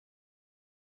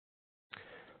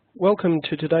Welcome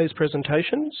to today's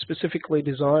presentation, specifically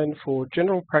designed for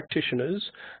general practitioners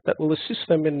that will assist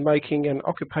them in making an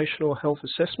occupational health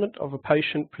assessment of a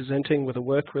patient presenting with a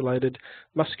work-related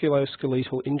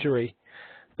musculoskeletal injury.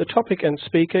 The topic and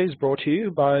speaker is brought to you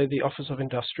by the Office of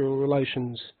Industrial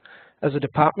Relations. As a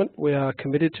department, we are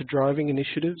committed to driving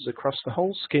initiatives across the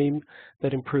whole scheme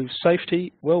that improve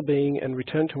safety, well-being and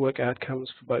return-to-work outcomes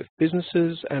for both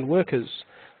businesses and workers.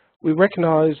 We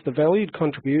recognise the valued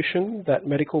contribution that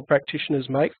medical practitioners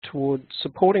make towards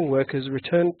supporting workers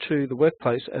return to the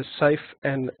workplace as safe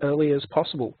and early as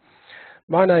possible.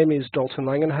 My name is Dalton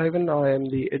Langenhaven. I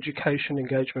am the Education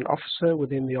Engagement Officer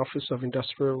within the Office of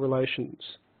Industrial Relations.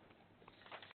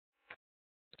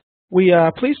 We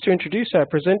are pleased to introduce our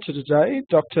presenter today,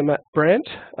 Dr. Matt Brandt.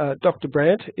 Dr.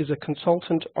 Brandt is a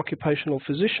consultant occupational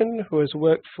physician who has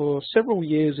worked for several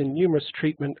years in numerous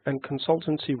treatment and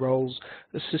consultancy roles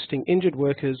assisting injured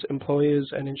workers,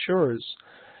 employers and insurers.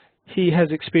 He has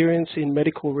experience in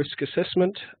medical risk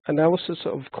assessment, analysis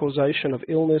of causation of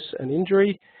illness and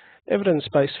injury,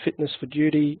 evidence-based fitness for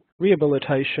duty,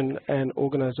 rehabilitation and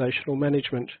organisational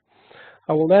management.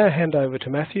 I will now hand over to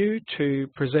Matthew to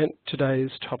present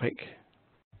today's topic.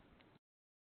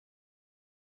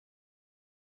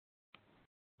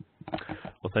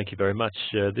 Well, thank you very much.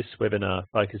 This webinar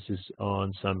focuses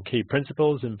on some key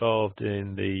principles involved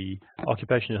in the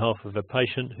occupational health of a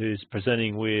patient who's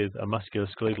presenting with a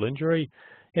musculoskeletal injury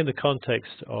in the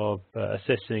context of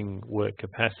assessing work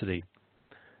capacity.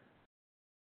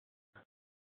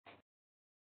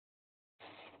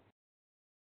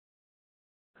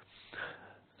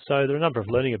 So there are a number of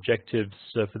learning objectives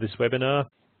for this webinar,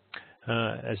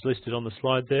 as listed on the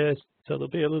slide there. So there'll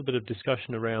be a little bit of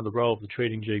discussion around the role of the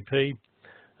treating GP,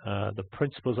 the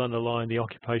principles underlying the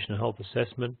occupational health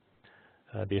assessment,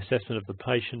 the assessment of the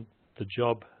patient, the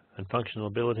job and functional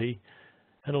ability,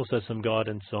 and also some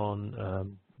guidance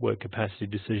on work capacity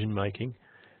decision making.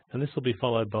 And this will be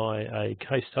followed by a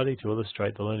case study to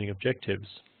illustrate the learning objectives.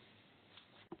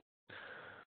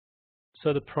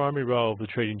 So the primary role of the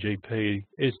treating GP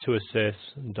is to assess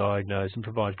and diagnose and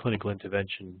provide clinical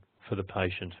intervention for the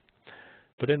patient.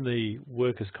 But in the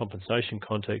workers' compensation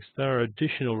context, there are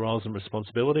additional roles and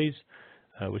responsibilities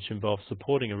which involve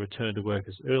supporting a return to work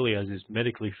as early as is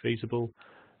medically feasible,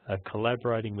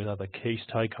 collaborating with other key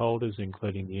stakeholders,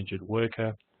 including the injured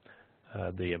worker,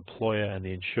 the employer and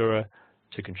the insurer,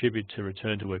 to contribute to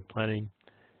return to work planning,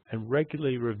 and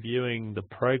regularly reviewing the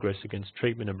progress against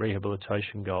treatment and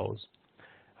rehabilitation goals.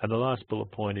 And the last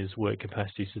bullet point is work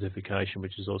capacity certification,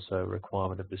 which is also a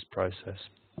requirement of this process.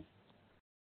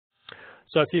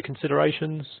 So a few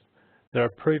considerations. There are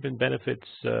proven benefits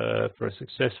for a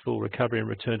successful recovery and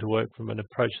return to work from an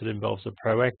approach that involves a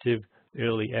proactive,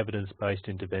 early evidence-based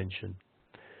intervention.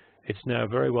 It's now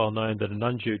very well known that an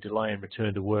undue delay in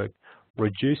return to work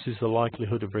reduces the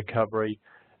likelihood of recovery,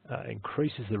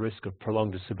 increases the risk of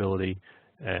prolonged disability,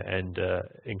 and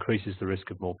increases the risk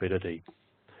of morbidity.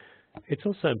 It's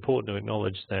also important to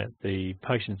acknowledge that the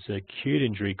patient's acute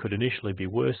injury could initially be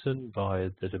worsened by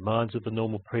the demands of the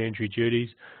normal pre-injury duties,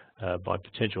 by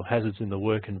potential hazards in the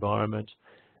work environment,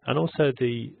 and also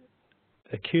the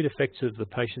acute effects of the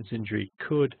patient's injury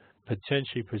could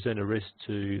potentially present a risk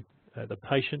to the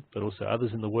patient, but also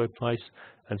others in the workplace,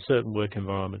 and certain work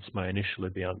environments may initially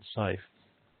be unsafe.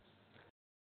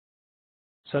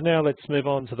 So now let's move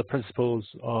on to the principles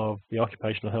of the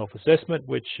occupational health assessment,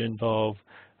 which involve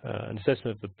an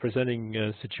assessment of the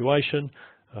presenting situation,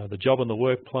 the job in the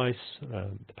workplace,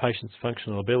 the patient's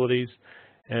functional abilities,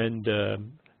 and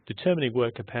determining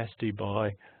work capacity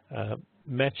by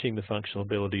matching the functional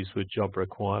abilities with job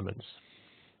requirements.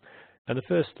 And the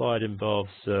first slide involves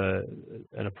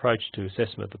an approach to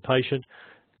assessment of the patient.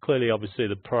 Clearly, obviously,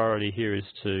 the priority here is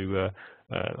to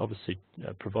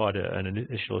provide an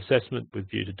initial assessment with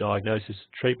view to diagnosis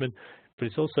and treatment, but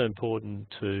it's also important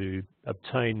to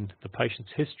obtain the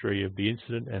patient's history of the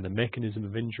incident and the mechanism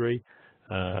of injury.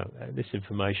 And this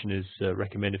information is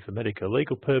recommended for medical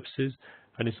legal purposes,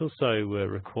 and it's also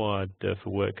required for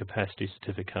work capacity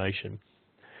certification.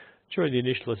 During the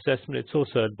initial assessment, it's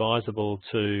also advisable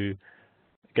to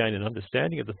gain an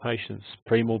understanding of the patient's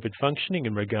pre-morbid functioning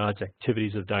in regards to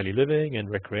activities of daily living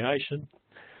and recreation.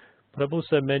 But I've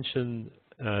also mentioned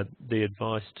the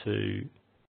advice to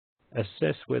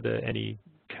assess whether any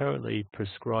currently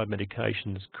prescribed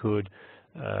medications could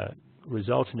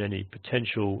result in any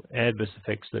potential adverse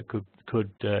effects that could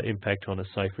impact on a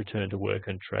safe return to work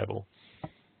and travel.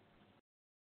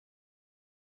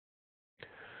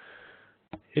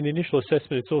 In the initial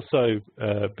assessment, it's also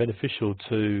beneficial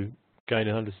to gain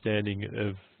an understanding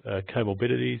of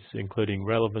comorbidities, including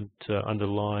relevant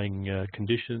underlying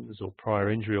conditions or prior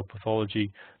injury or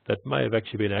pathology that may have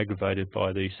actually been aggravated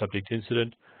by the subject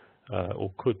incident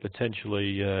or could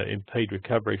potentially impede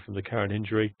recovery from the current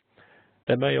injury.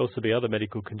 There may also be other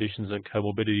medical conditions and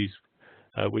comorbidities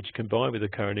which, combined with the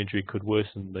current injury, could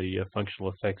worsen the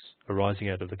functional effects arising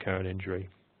out of the current injury.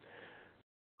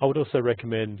 I would also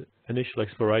recommend initial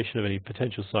exploration of any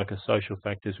potential psychosocial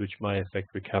factors which may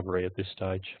affect recovery at this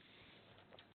stage.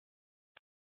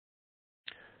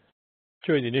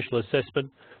 During the initial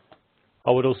assessment,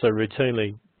 I would also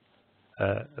routinely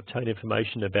obtain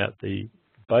information about the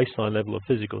baseline level of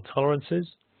physical tolerances,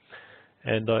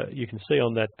 and you can see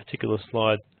on that particular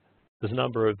slide there's a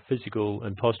number of physical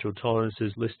and postural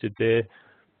tolerances listed there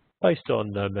based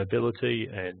on mobility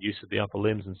and use of the upper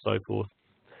limbs and so forth.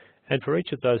 And for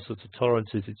each of those sorts of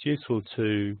tolerances, it's useful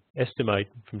to estimate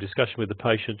from discussion with the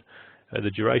patient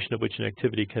the duration at which an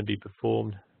activity can be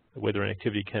performed, whether an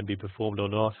activity can be performed or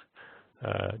not,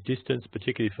 distance,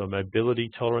 particularly for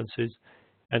mobility tolerances,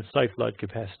 and safe load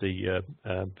capacity,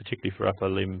 particularly for upper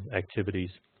limb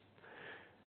activities.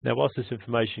 Now, whilst this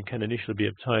information can initially be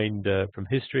obtained from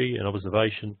history and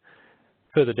observation,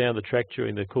 further down the track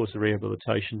during the course of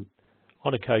rehabilitation,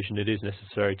 on occasion it is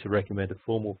necessary to recommend a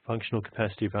formal functional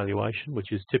capacity evaluation,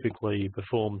 which is typically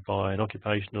performed by an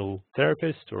occupational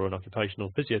therapist or an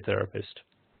occupational physiotherapist.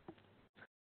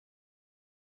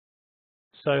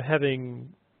 So,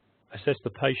 having assessed the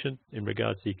patient in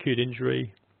regards to the acute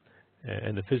injury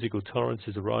and the physical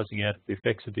tolerances arising out of the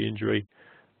effects of the injury,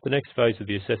 the next phase of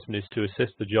the assessment is to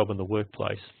assess the job in the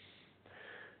workplace.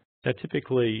 Now,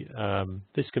 typically,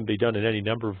 this can be done in any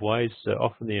number of ways.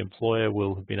 Often the employer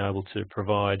will have been able to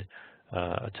provide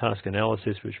a task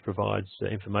analysis which provides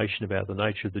information about the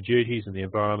nature of the duties and the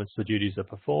environments the duties are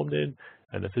performed in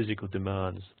and the physical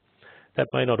demands. That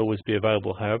may not always be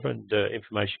available, however, and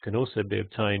information can also be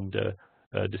obtained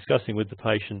discussing with the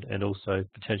patient and also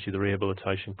potentially the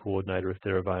rehabilitation coordinator if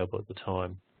they're available at the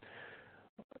time.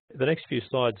 The next few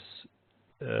slides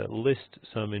list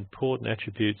some important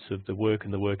attributes of the work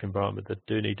and the work environment that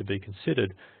do need to be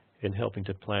considered in helping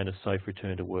to plan a safe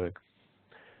return to work.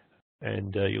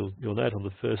 And you'll note on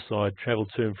the first slide, travel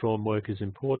to and from work is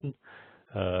important,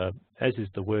 as is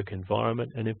the work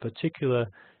environment, and in particular,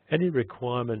 any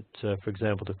requirement, for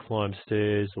example, to climb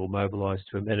stairs or mobilise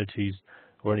to amenities,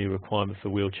 or any requirement for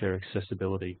wheelchair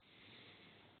accessibility.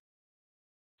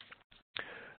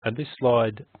 And this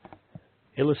slide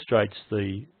illustrates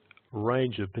the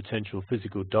range of potential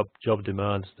physical job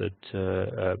demands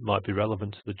that might be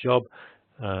relevant to the job,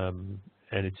 and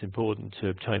it's important to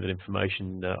obtain that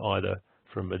information either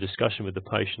from a discussion with the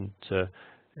patient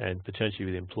and potentially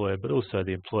with the employer, but also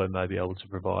the employer may be able to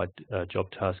provide job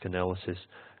task analysis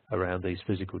around these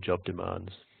physical job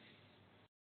demands.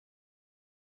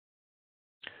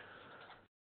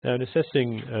 Now, in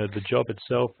assessing the job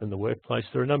itself and the workplace,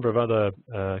 there are a number of other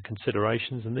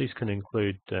considerations, and these can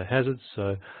include hazards.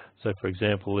 So, for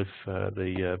example, if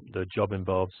the job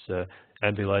involves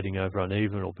ambulating over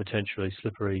uneven or potentially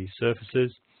slippery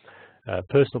surfaces,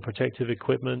 personal protective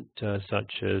equipment,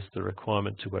 such as the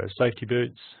requirement to wear safety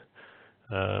boots,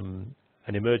 and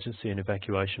emergency and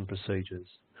evacuation procedures.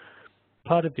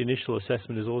 Part of the initial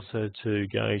assessment is also to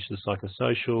gauge the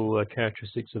psychosocial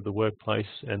characteristics of the workplace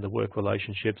and the work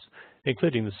relationships,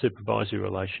 including the supervisory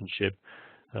relationship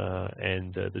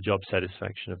and the job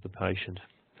satisfaction of the patient.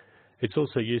 It's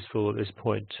also useful at this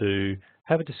point to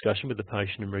have a discussion with the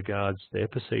patient in regards to their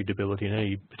perceived ability and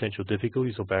any potential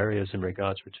difficulties or barriers in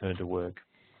regards to return to work.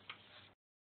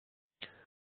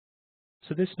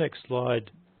 So this next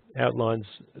slide outlines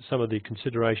some of the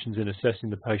considerations in assessing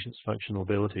the patient's functional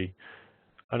ability.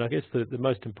 And I guess the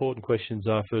most important questions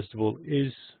are, first of all,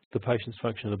 is the patient's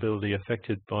functional ability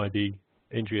affected by the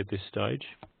injury at this stage?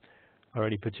 Are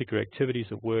any particular activities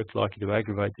at work likely to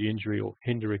aggravate the injury or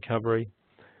hinder recovery?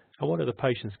 And what are the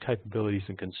patient's capabilities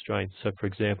and constraints? So, for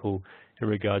example, in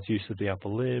regards to use of the upper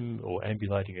limb or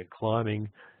ambulating and climbing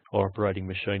or operating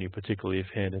machinery, particularly if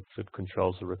hand and foot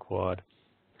controls are required.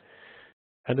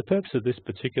 And the purpose of this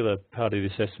particular part of the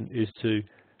assessment is to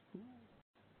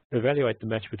evaluate the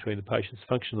match between the patient's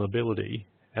functional ability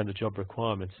and the job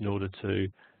requirements in order to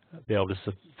be able to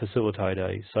facilitate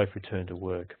a safe return to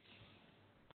work.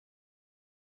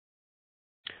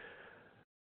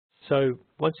 So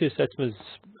once the assessment's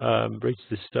reached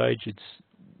this stage,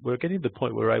 we're getting to the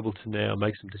point where we're able to now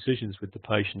make some decisions with the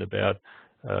patient about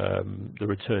the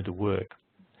return to work.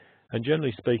 And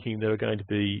generally speaking, there are going to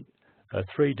be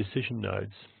 3 decision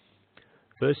nodes.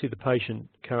 Firstly, the patient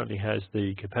currently has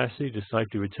the capacity to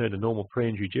safely return to normal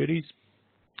pre-injury duties.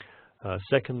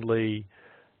 Secondly,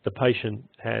 The patient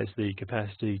has the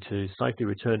capacity to safely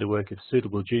return to work if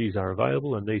suitable duties are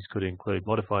available, and these could include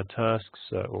modified tasks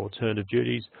or alternative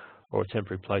duties or a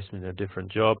temporary placement in a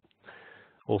different job.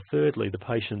 Or thirdly, the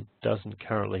patient doesn't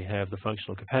currently have the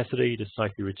functional capacity to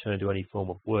safely return to any form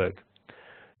of work.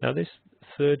 Now, this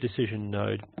third decision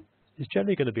node is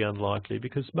generally going to be unlikely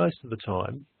because most of the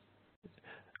time,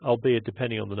 albeit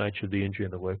depending on the nature of the injury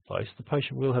in the workplace, the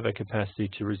patient will have a capacity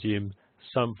to resume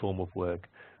some form of work,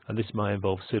 and this may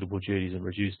involve suitable duties and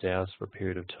reduced hours for a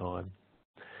period of time.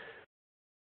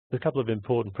 There's a couple of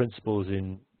important principles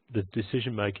in the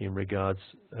decision-making in regards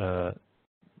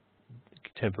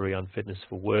temporary unfitness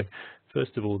for work.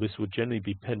 First of all, this would generally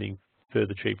be pending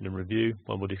further treatment and review.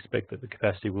 One would expect that the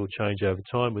capacity will change over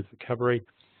time with recovery.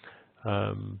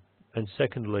 And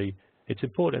secondly, it's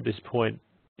important at this point,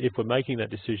 if we're making that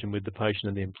decision with the patient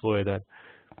and the employer, that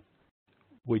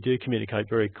we do communicate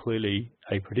very clearly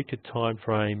a predicted time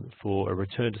frame for a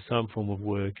return to some form of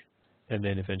work and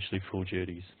then eventually full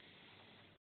duties.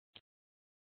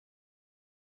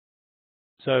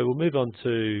 So we'll move on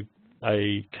to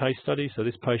a case study. So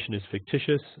this patient is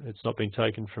fictitious. It's not been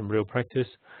taken from real practice.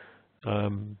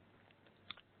 Alex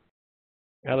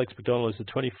McDonald is a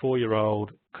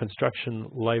 24-year-old construction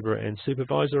labourer and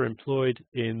supervisor employed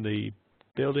in the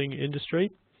building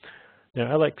industry.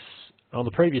 Now, Alex, on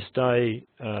the previous day,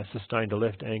 sustained a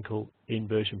left ankle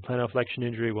inversion plantar flexion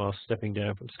injury while stepping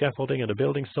down from scaffolding at a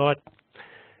building site.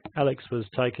 Alex was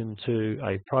taken to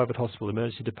a private hospital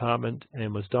emergency department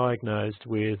and was diagnosed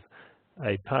with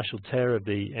a partial tear of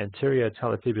the anterior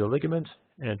talotibial ligament,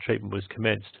 and treatment was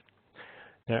commenced.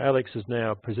 Now, Alex is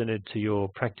now presented to your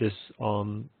practice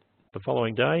on the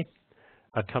following day,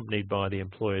 accompanied by the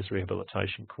employer's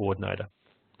rehabilitation coordinator.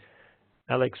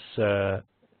 Alex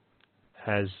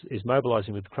is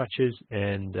mobilising with crutches,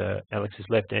 and Alex's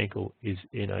left ankle is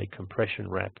in a compression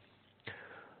wrap.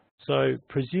 So,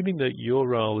 presuming that your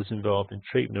role is involved in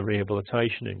treatment and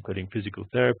rehabilitation, including physical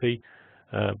therapy,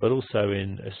 but also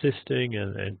in assisting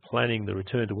and planning the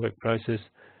return to work process,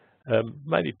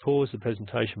 maybe pause the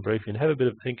presentation briefly and have a bit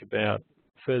of a think about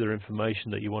further information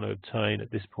that you want to obtain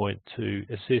at this point to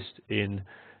assist in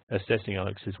assessing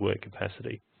Alex's work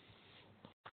capacity.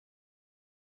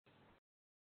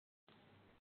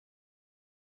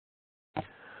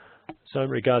 So in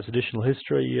regards to additional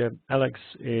history, Alex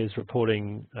is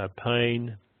reporting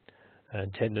pain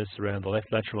and tenderness around the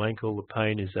left lateral ankle. The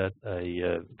pain is at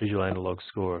a visual analog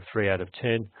score of 3 out of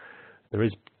 10. There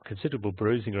is considerable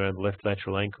bruising around the left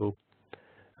lateral ankle.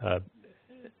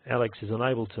 Alex is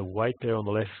unable to weight bear on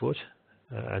the left foot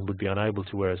and would be unable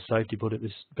to wear a safety boot at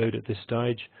this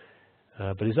stage,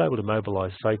 but is able to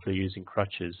mobilise safely using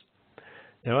crutches.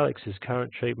 Now, Alex's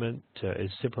current treatment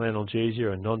is simple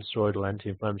analgesia and non-steroidal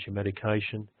anti-inflammatory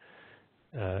medication,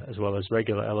 as well as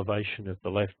regular elevation of the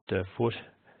left foot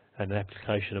and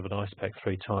application of an ice pack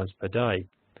 3 times per day.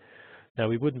 Now,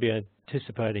 we wouldn't be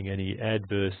anticipating any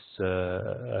adverse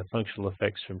functional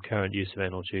effects from current use of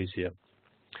analgesia.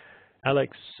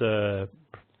 Alex,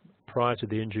 prior to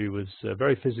the injury, was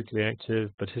very physically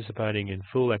active, participating in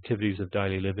full activities of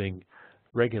daily living,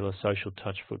 regular social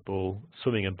touch football,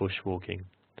 swimming and bushwalking.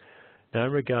 Now,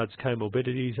 in regards to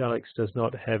comorbidities, Alex does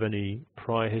not have any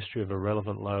prior history of a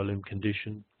relevant lower limb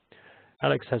condition.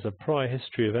 Alex has a prior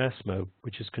history of asthma,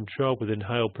 which is controlled with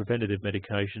inhaled preventative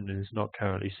medication and is not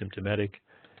currently symptomatic.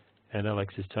 And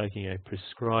Alex is taking a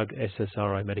prescribed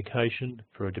SSRI medication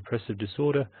for a depressive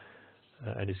disorder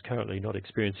and is currently not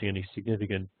experiencing any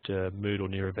significant mood or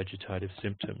neurovegetative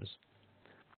symptoms.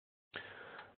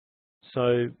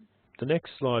 So the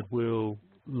next slide will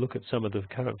look at some of the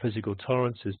current physical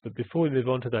tolerances, but before we move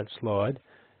on to that slide,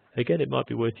 again, it might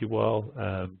be worth your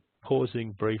while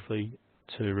pausing briefly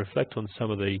to reflect on some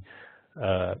of the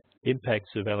impacts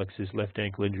of Alex's left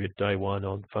ankle injury at day 1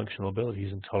 on functional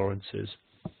abilities and tolerances.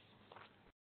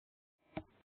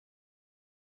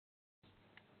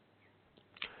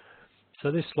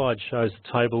 So this slide shows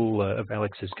a table of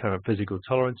Alex's current physical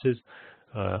tolerances.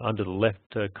 Under the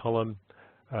left column,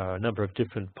 a number of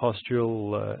different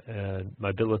postural,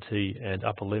 mobility and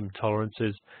upper limb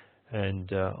tolerances,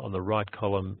 and on the right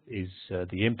column is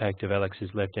the impact of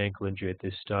Alex's left ankle injury at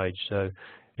this stage. So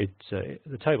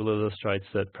the table illustrates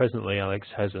that presently Alex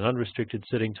has an unrestricted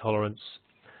sitting tolerance,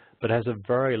 but has a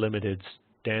very limited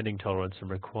standing tolerance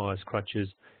and requires crutches,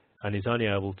 and is only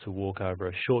able to walk over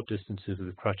a short distances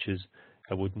with crutches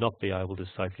and would not be able to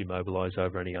safely mobilise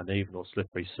over any uneven or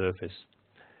slippery surface.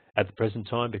 At the present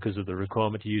time, because of the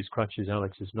requirement to use crutches,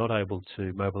 Alex is not able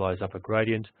to mobilise up a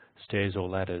gradient, stairs or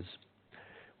ladders.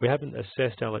 We haven't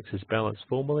assessed Alex's balance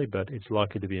formally, but it's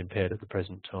likely to be impaired at the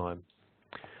present time.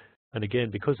 And again,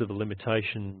 because of the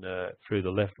limitation through the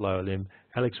left lower limb,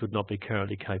 Alex would not be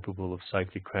currently capable of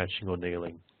safely crouching or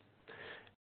kneeling.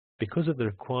 Because of the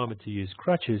requirement to use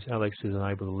crutches, Alex is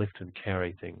unable to lift and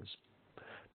carry things,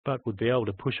 but would be able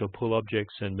to push or pull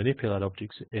objects and manipulate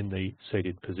objects in the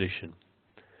seated position.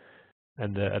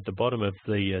 And at the bottom of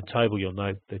the table, you'll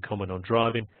note the comment on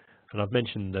driving, and I've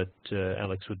mentioned that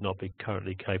Alex would not be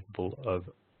currently capable of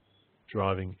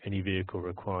driving any vehicle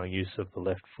requiring use of the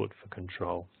left foot for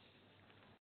control.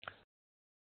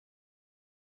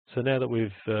 So now that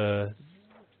we've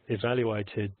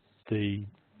evaluated the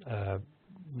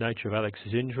nature of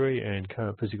Alex's injury and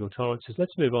current physical tolerances,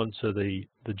 let's move on to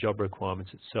the job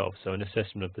requirements itself, so an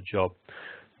assessment of the job.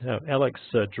 Now, Alex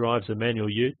drives a manual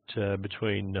ute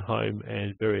between home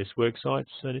and various work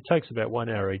sites, and it takes about 1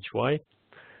 hour each way.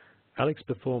 Alex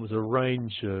performs a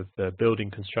range of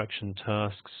building construction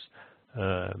tasks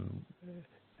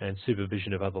and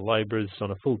supervision of other labourers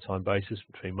on a full-time basis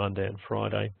between Monday and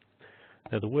Friday.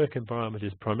 Now, the work environment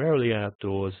is primarily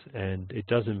outdoors, and it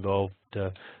does involve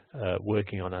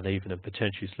working on uneven and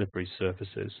potentially slippery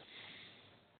surfaces.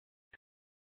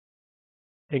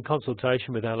 In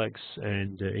consultation with Alex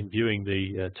and in viewing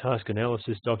the task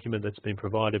analysis document that's been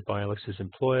provided by Alex's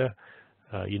employer,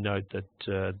 you note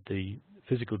that the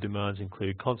physical demands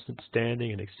include constant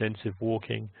standing and extensive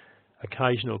walking,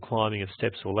 occasional climbing of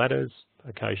steps or ladders,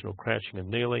 occasional crouching and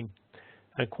kneeling,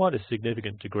 and quite a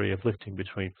significant degree of lifting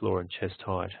between floor and chest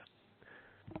height.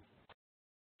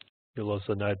 You'll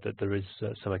also note that there is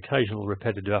some occasional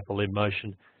repetitive upper limb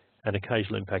motion and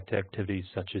occasional impact activities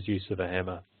such as use of a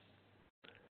hammer.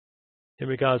 In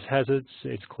regards to hazards,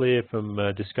 it's clear from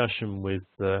discussion with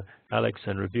Alex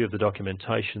and review of the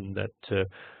documentation that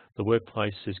the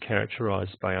workplace is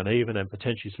characterised by uneven and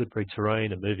potentially slippery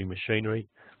terrain and moving machinery.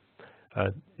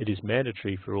 It is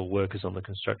mandatory for all workers on the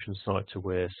construction site to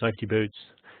wear safety boots,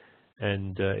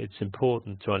 and it's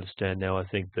important to understand now, I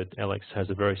think, that Alex has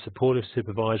a very supportive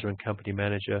supervisor and company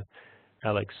manager.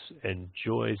 Alex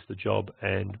enjoys the job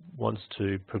and wants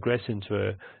to progress into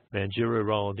a managerial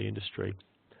role in the industry.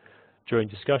 During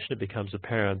discussion, it becomes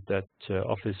apparent that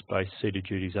office-based seated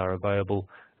duties are available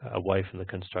away from the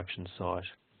construction site.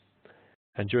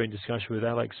 And during discussion with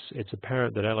Alex, it's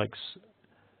apparent that Alex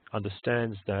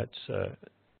understands that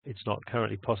it's not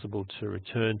currently possible to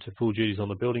return to full duties on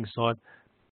the building site,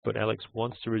 but Alex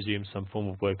wants to resume some form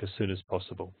of work as soon as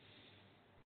possible.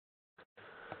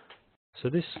 So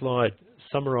this slide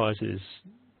summarises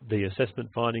the assessment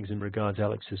findings in regards to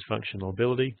Alex's functional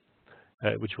ability,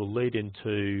 which will lead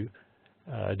into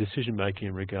decision making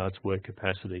in regards to work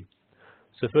capacity.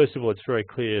 So first of all, it's very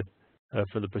clear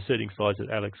from the preceding slides that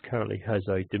Alex currently has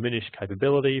a diminished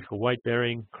capability for weight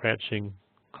bearing, crouching,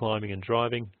 climbing and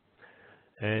driving,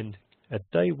 and at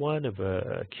day 1 of an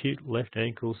acute left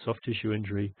ankle soft tissue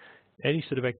injury, any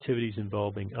sort of activities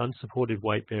involving unsupported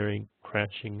weight bearing,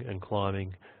 crouching and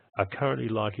climbing are currently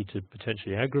likely to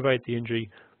potentially aggravate the injury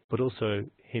but also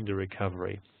hinder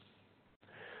recovery.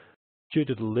 Due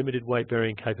to the limited weight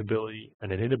bearing capability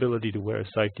and an inability to wear a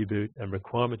safety boot and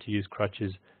requirement to use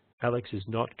crutches, Alex is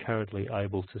not currently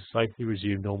able to safely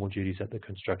resume normal duties at the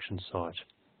construction site.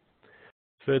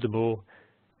 Furthermore,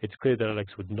 it's clear that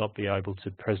Alex would not be able to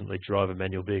presently drive a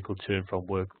manual vehicle to and from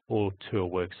work or to a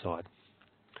work site.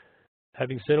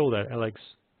 Having said all that, Alex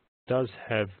does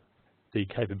have the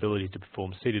capability to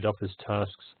perform seated office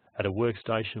tasks at a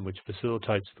workstation which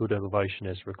facilitates foot elevation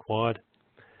as required,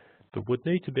 but would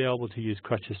need to be able to use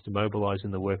crutches to mobilise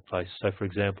in the workplace. So, for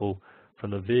example,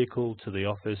 from the vehicle to the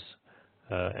office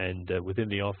and within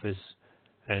the office,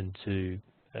 and to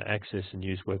access and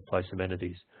use workplace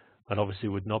amenities, and obviously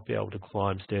would not be able to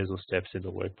climb stairs or steps in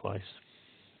the workplace.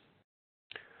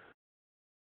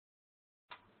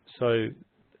 So,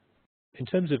 in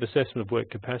terms of assessment of work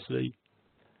capacity,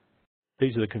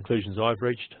 these are the conclusions I've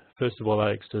reached. First of all,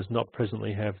 Alex does not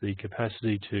presently have the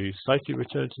capacity to safely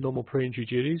return to normal pre-injury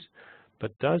duties,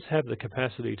 but does have the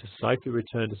capacity to safely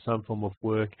return to some form of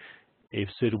work if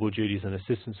suitable duties and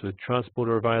assistance with transport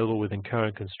are available within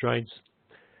current constraints.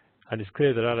 And it's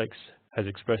clear that Alex has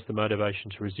expressed the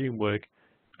motivation to resume work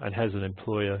and has an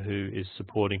employer who is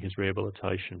supporting his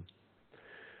rehabilitation.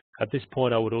 At this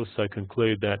point, I would also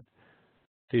conclude that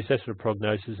the assessment of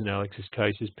prognosis in Alex's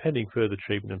case is pending further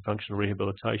treatment and functional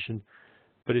rehabilitation,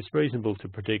 but it's reasonable to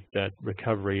predict that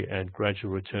recovery and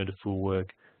gradual return to full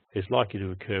work is likely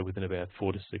to occur within about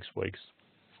 4 to 6 weeks.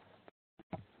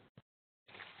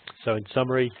 So in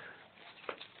summary,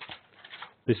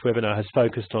 this webinar has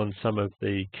focused on some of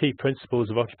the key principles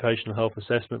of occupational health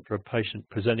assessment for a patient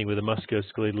presenting with a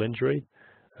musculoskeletal injury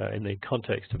in the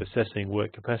context of assessing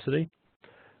work capacity.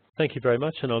 Thank you very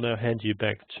much, and I'll now hand you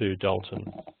back to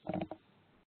Dalton.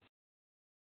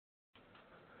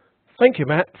 Thank you,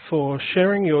 Matt, for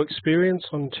sharing your experience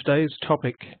on today's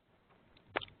topic.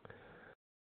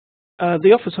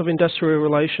 The Office of Industrial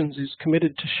Relations is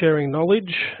committed to sharing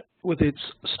knowledge with its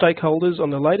stakeholders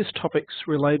on the latest topics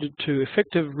related to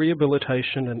effective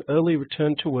rehabilitation and early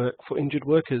return to work for injured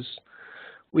workers.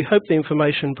 We hope the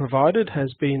information provided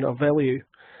has been of value.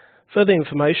 Further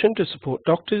information to support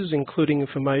doctors, including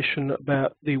information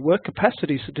about the Work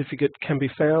Capacity Certificate, can be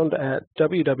found at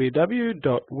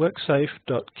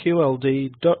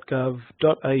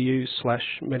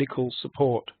www.worksafe.qld.gov.au/medical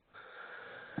support.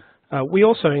 We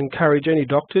also encourage any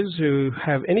doctors who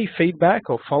have any feedback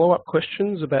or follow-up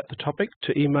questions about the topic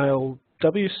to email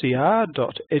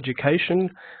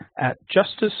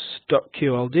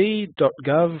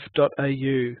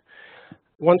wcr.education@justice.qld.gov.au.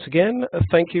 Once again,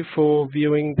 thank you for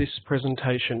viewing this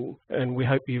presentation, and we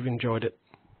hope you've enjoyed it.